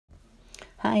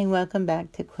Hi, welcome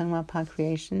back to Quinwapa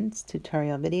Creations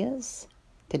tutorial videos.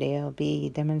 Today I'll be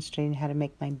demonstrating how to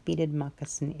make my beaded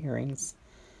moccasin earrings.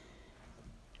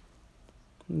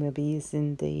 We'll be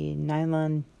using the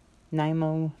nylon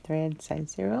Nymo thread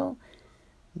size 0,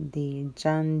 the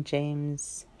John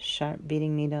James sharp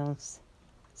beading needles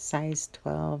size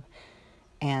 12,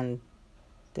 and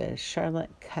the Charlotte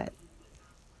cut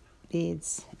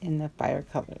beads in the fire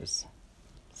colors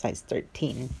size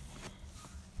 13.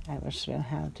 I will show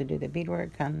how to do the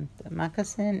beadwork on the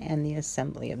moccasin and the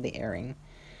assembly of the earring.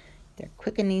 They're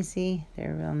quick and easy,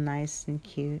 they're real nice and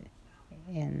cute,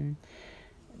 and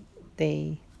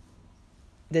the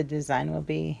design will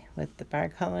be with the fire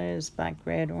colors, black,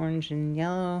 red, orange, and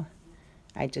yellow.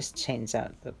 I just changed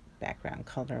out the background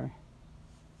color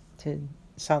to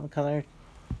solid color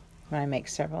when I make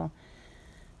several.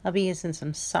 I'll be using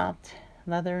some soft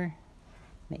leather,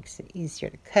 makes it easier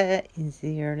to cut,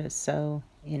 easier to sew,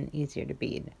 and easier to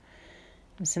bead.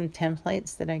 Some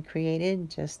templates that I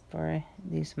created just for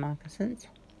these moccasins,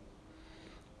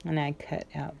 and I cut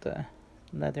out the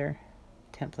leather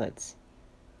templates,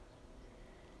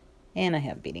 and I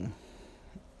have beading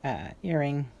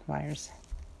earring wires.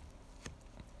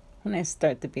 When I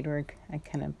start the beadwork, I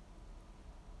kind of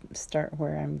start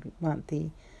where I want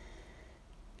the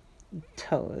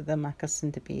toe of the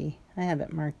moccasin to be. I have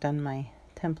it marked on my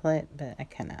template, but I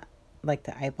kind of like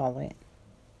to eyeball it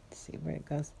to see where it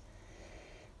goes.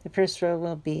 The first row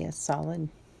will be a solid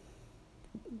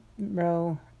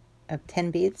row of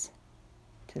 10 beads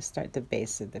to start the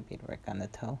base of the beadwork on the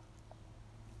toe.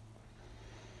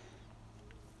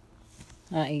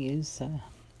 We'll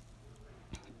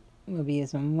be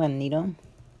using one needle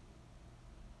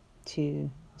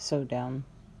to sew down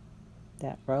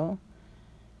that row,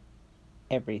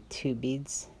 every 2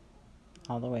 beads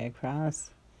all the way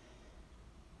across.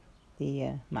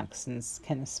 The moccasin's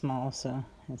kind of small, so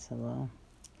it's a little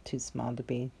too small to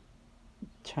be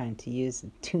trying to use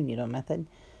the 2 needle method.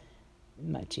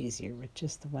 Much easier with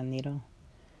just the 1 needle.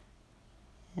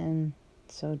 And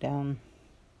sew down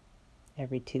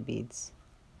every 2 beads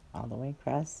all the way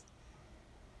across.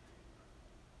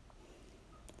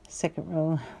 Second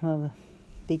row will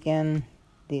begin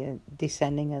the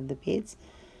descending of the beads,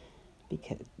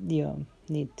 because you'll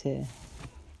need to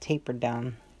taper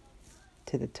down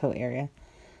to the toe area.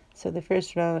 So the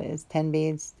first row is 10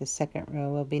 beads, the second row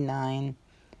will be 9,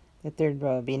 the third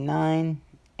row will be 9,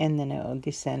 and then it will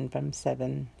descend from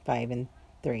 7, 5, and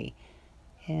 3,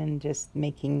 and just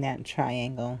making that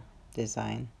triangle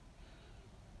design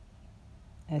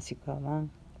as you go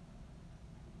along.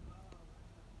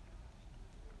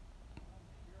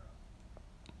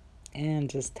 And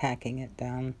just tacking it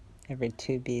down every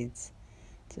 2 beads,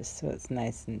 just so it's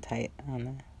nice and tight on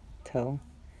the toe.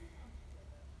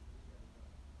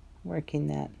 Working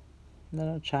that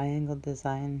little triangle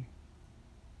design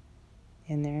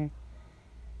in there.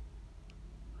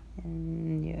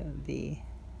 And you'll be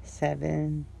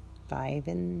 7, 5,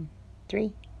 and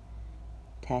 3,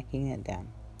 tacking it down.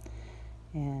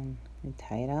 And we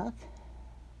tie it off.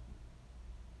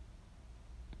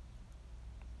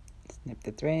 Snip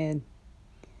the thread,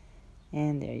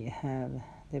 and there you have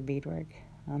the beadwork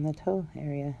on the toe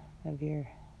area of your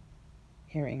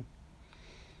earring.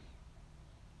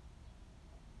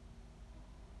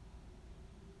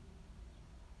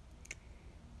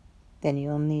 Then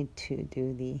you'll need to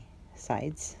do the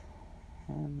sides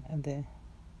of the,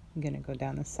 I'm going to go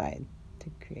down the side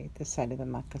to create the side of the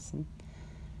moccasin.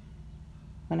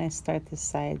 When I start the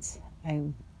sides, I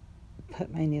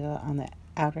put my needle on the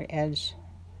outer edge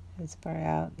as far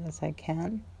out as I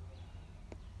can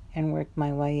and work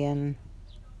my way in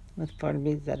with 4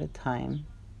 beads at a time,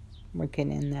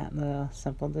 working in that little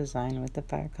simple design with the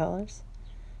fire colors.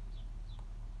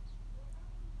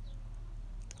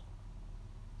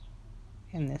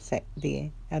 And the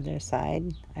other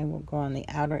side, I will go on the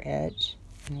outer edge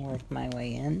and work my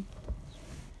way in.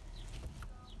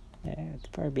 There,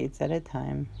 4 beads at a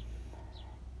time,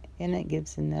 and it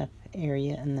gives enough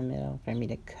area in the middle for me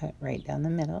to cut right down the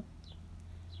middle.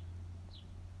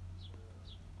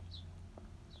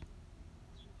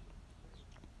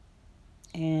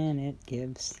 And it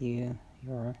gives you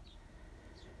your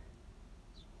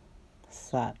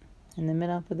slot in the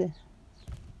middle of the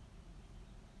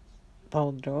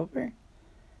fold over,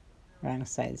 wrong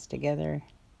sides together,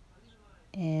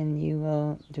 and you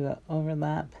will do an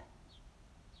overlap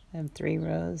of 3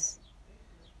 rows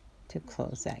to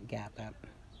close that gap up.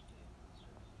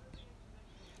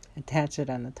 Attach it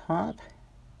on the top,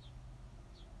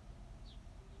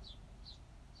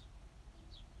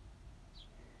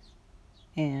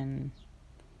 and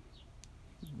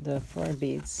the 4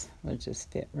 beads will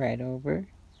just fit right over.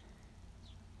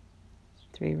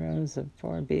 3 rows of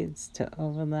 4 beads to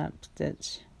overlap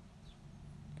stitch.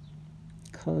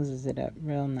 Closes it up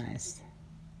real nice.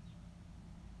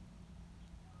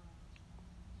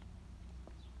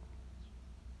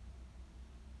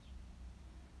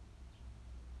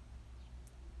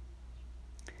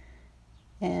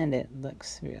 And it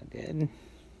looks real good.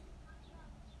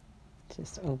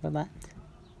 Just overlapped.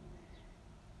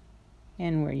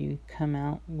 And where you come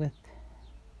out with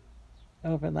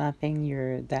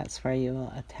overlapping, that's where you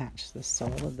will attach the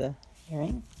sole of the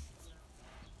earring.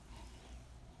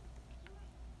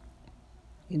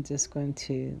 You're just going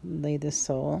to lay the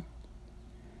sole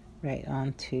right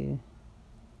onto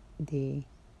the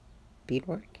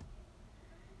beadwork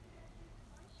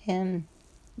and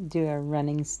do a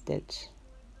running stitch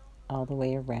all the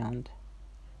way around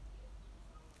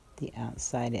the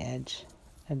outside edge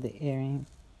of the earring,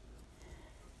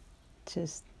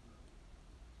 just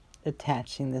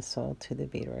attaching the sole to the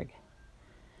beadwork.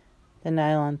 The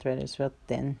nylon thread is real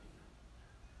thin,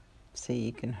 so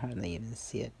you can hardly even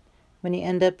see it. When you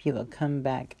end up, you will come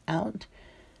back out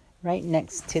right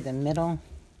next to the middle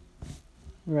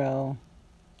row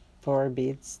 4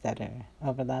 beads that are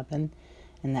overlapping,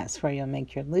 and that's where you'll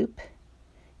make your loop,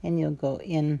 and you'll go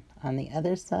in on the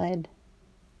other side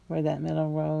where that middle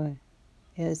row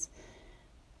is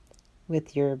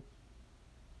with your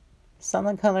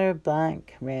solid color,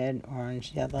 black, red,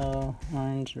 orange, yellow,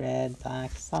 orange, red,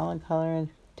 black, solid color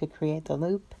to create the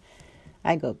loop.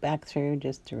 I go back through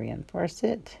just to reinforce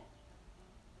it.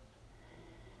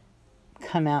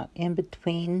 Come out in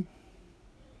between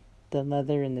the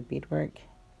leather and the beadwork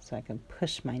so I can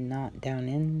push my knot down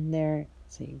in there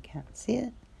so you can't see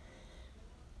it.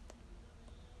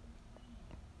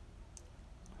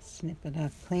 Snip it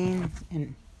off clean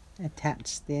and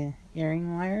attach the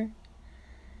earring wire.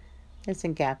 There's a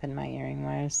gap in my earring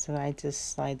wire, so I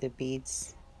just slide the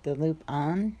beads, the loop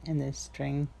on, and the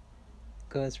string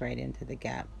goes right into the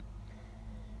gap.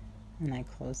 And I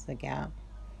close the gap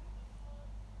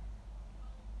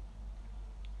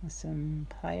with some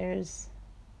pliers,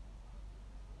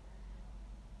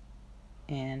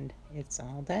 and it's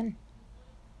all done.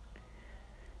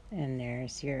 And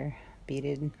there's your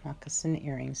beaded moccasin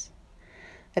earrings.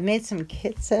 I've made some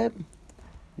kits up.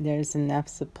 There's enough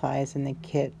supplies in the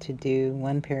kit to do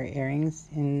 1 pair of earrings,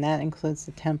 and that includes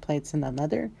the templates and the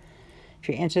leather. If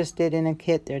you're interested in a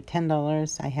kit, they're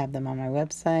 $10. I have them on my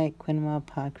website,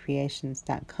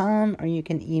 quinwellpodcreations.com, or you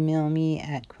can email me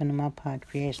at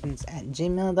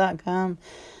quinwellpodcreations@gmail.com.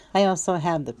 I also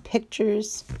have the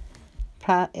pictures,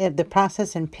 the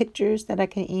process and pictures that I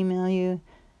can email you.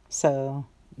 So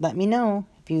let me know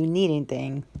if you need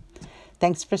anything.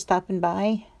 Thanks for stopping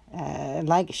by.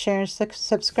 Like, share,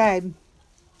 subscribe.